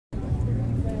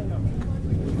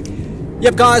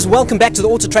Yep guys, welcome back to the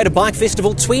AutoTrader Bike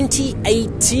Festival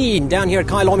 2018 down here at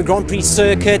Kyalami Grand Prix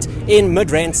Circuit in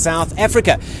Midrand, South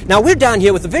Africa. Now we're down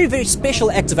here with a very, very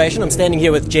special activation. I'm standing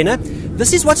here with Jenna.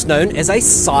 This is what's known as a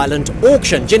silent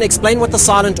auction. Jenna, explain what the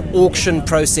silent auction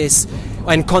process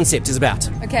and concept is about.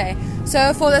 Okay,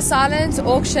 so for the silent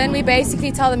auction, we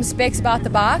basically tell them specs about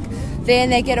the bike. Then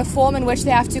they get a form in which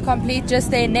they have to complete just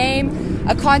their name,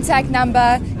 a contact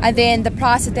number, and then the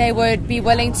price that they would be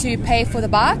willing to pay for the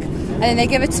bike. And then they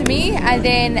give it to me, and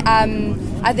then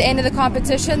at the end of the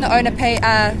competition, the owner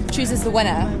chooses the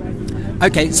winner.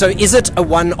 Okay, so is it a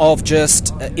one of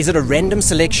just, is it a random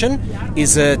selection?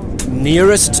 Is it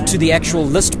nearest to the actual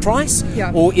list price?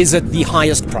 Yeah. Or is it the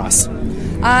highest price?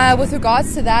 With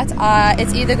regards to that,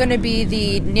 it's either going to be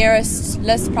the nearest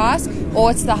list price or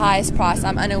it's the highest price.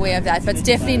 I'm unaware of that, but it's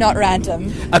definitely not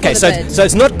random. Okay, so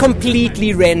it's not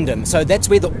completely random. So that's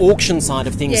where the auction side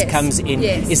of things comes in.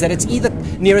 Yes. Is that it's either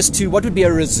nearest to what would be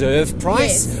a reserve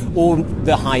price or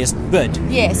the highest bid.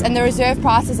 Yes, and the reserve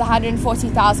price is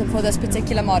 $140,000 for this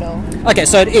particular model. Okay,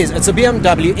 so it's a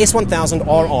BMW S1000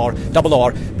 RR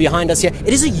behind us here.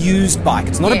 It is a used bike.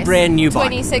 It's not a brand new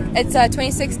bike. It's a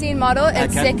 2016 model.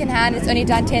 It's second hand. It's only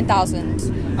done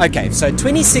 10,000. Okay, so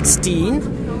 2016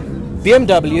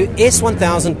 BMW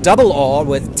S1000 RR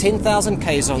with 10,000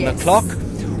 Ks on the clock.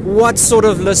 What sort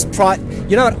of list price?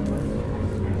 You know what?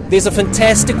 There's a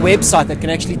fantastic website that can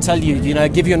actually tell you,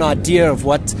 give you an idea of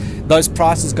what those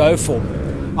prices go for.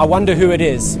 I wonder who it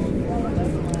is.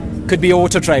 Could be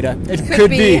AutoTrader. It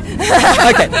could be.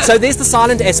 Okay, so there's the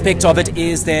silent aspect of it,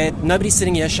 is that nobody's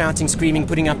sitting here shouting, screaming,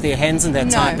 putting up their hands and that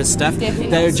type of stuff.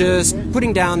 They're just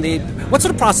putting down their... What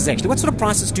sort of prices actually? What sort of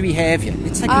prices do we have here?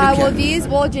 Let's take a look here.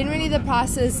 Generally the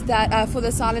prices that for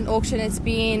the silent auction, it's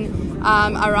been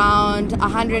around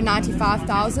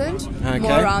 195,000.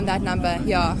 More around that number,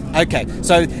 yeah. Okay,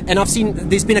 so, and I've seen,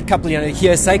 there's been a couple,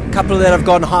 hearsay, a couple that have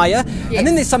gone higher, and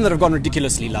then there's some that have gone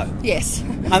ridiculously low. Yes.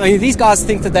 I mean, these guys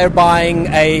think that they're buying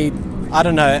a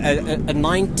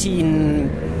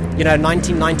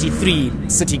 1993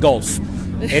 City Golf.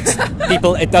 It's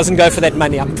people. It doesn't go for that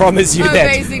money. I promise you that.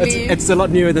 It's a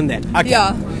lot newer than that. Okay.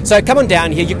 Yeah. So come on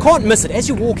down here. You can't miss it. As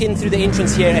you walk in through the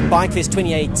entrance here at BikeFest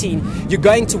 2018, you're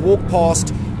going to walk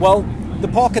past, well, the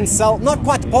park and sell, not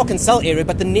quite the park and sell area,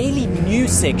 but the nearly new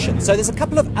section. So there's a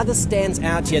couple of other stands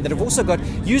out here that have also got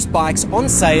used bikes on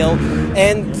sale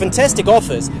and fantastic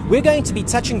offers. We're going to be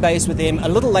touching base with them a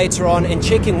little later on and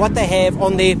checking what they have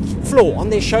on their floor, on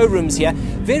their showrooms here,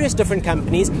 various different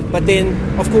companies. But then,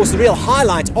 of course, the real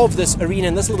highlight of this arena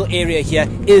and this little area here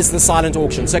is the silent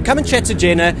auction. So come and chat to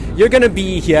Jenna. You're going to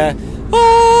be here.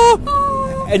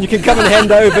 And you can come and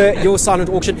hand over your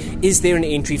silent auction. Is there an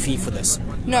entry fee for this?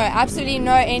 No, absolutely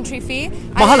no entry fee.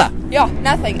 Mahala? Yeah,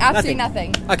 nothing. Absolutely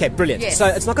nothing. Okay, brilliant. Yes. So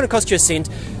it's not going to cost you a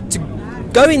cent to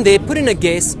go in there, put in a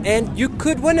guess, and you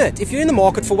could win it. If you're in the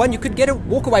market for one, you could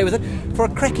walk away with it for a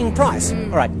cracking price. All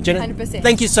right, Jenna, 100%.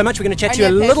 Thank you so much. We're going to chat to you a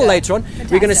little later on.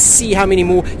 Fantastic. We're going to see how many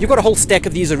more. You've got a whole stack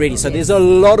of these already, so there's a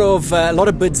lot of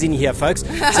bids in here, folks.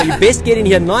 So you best get in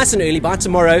here nice and early. By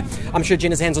tomorrow, I'm sure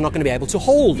Jenna's hands are not going to be able to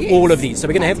hold all of these, so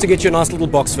we're going to have to get you a nice little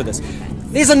box for this.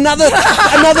 There's another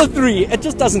three. It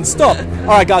just doesn't stop. All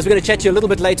right, guys, we're going to chat to you a little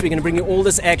bit later. We're going to bring you all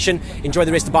this action. Enjoy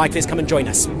the rest of BikeFest. Come and join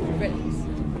us. Great.